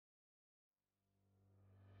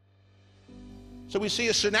So we see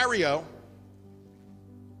a scenario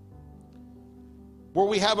where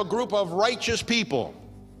we have a group of righteous people,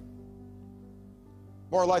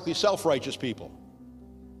 more likely self-righteous people,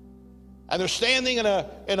 and they're standing in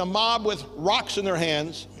a mob with rocks in their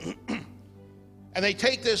hands, and they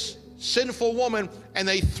take this sinful woman and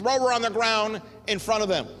they throw her on the ground in front of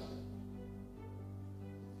them.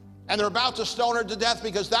 And they're about to stone her to death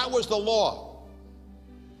because that was the law.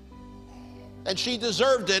 And she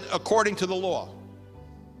deserved it according to the law.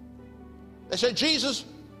 They said, Jesus,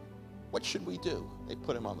 what should we do? They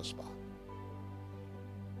put him on the spot.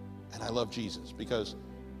 And I love Jesus because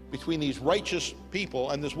between these righteous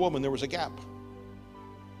people and this woman, there was a gap.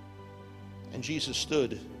 And Jesus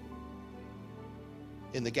stood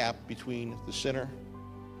in the gap between the sinner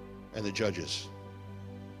and the judges.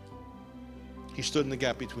 He stood in the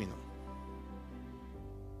gap between them.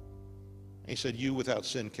 He said, you without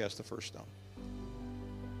sin cast the first stone.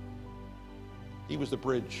 He was the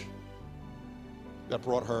bridge that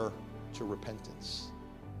brought her to repentance.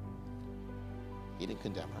 He didn't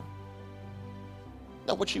condemn her.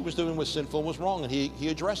 No, what she was doing was sinful, was wrong, and he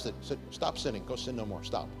addressed it. He said, stop sinning, go sin no more,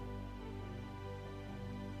 stop.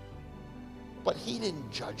 But he didn't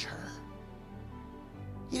judge her.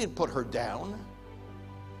 He didn't put her down.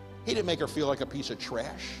 He didn't make her feel like a piece of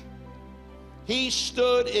trash. He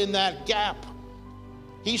stood in that gap.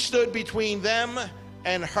 He stood between them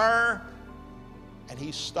and her, and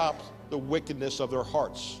he stopped the wickedness of their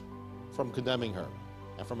hearts from condemning her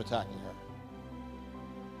and from attacking her.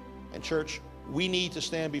 And church, we need to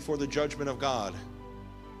stand before the judgment of God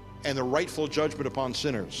and the rightful judgment upon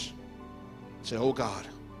sinners. Say, oh God,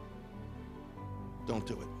 don't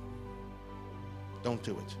do it. Don't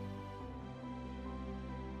do it.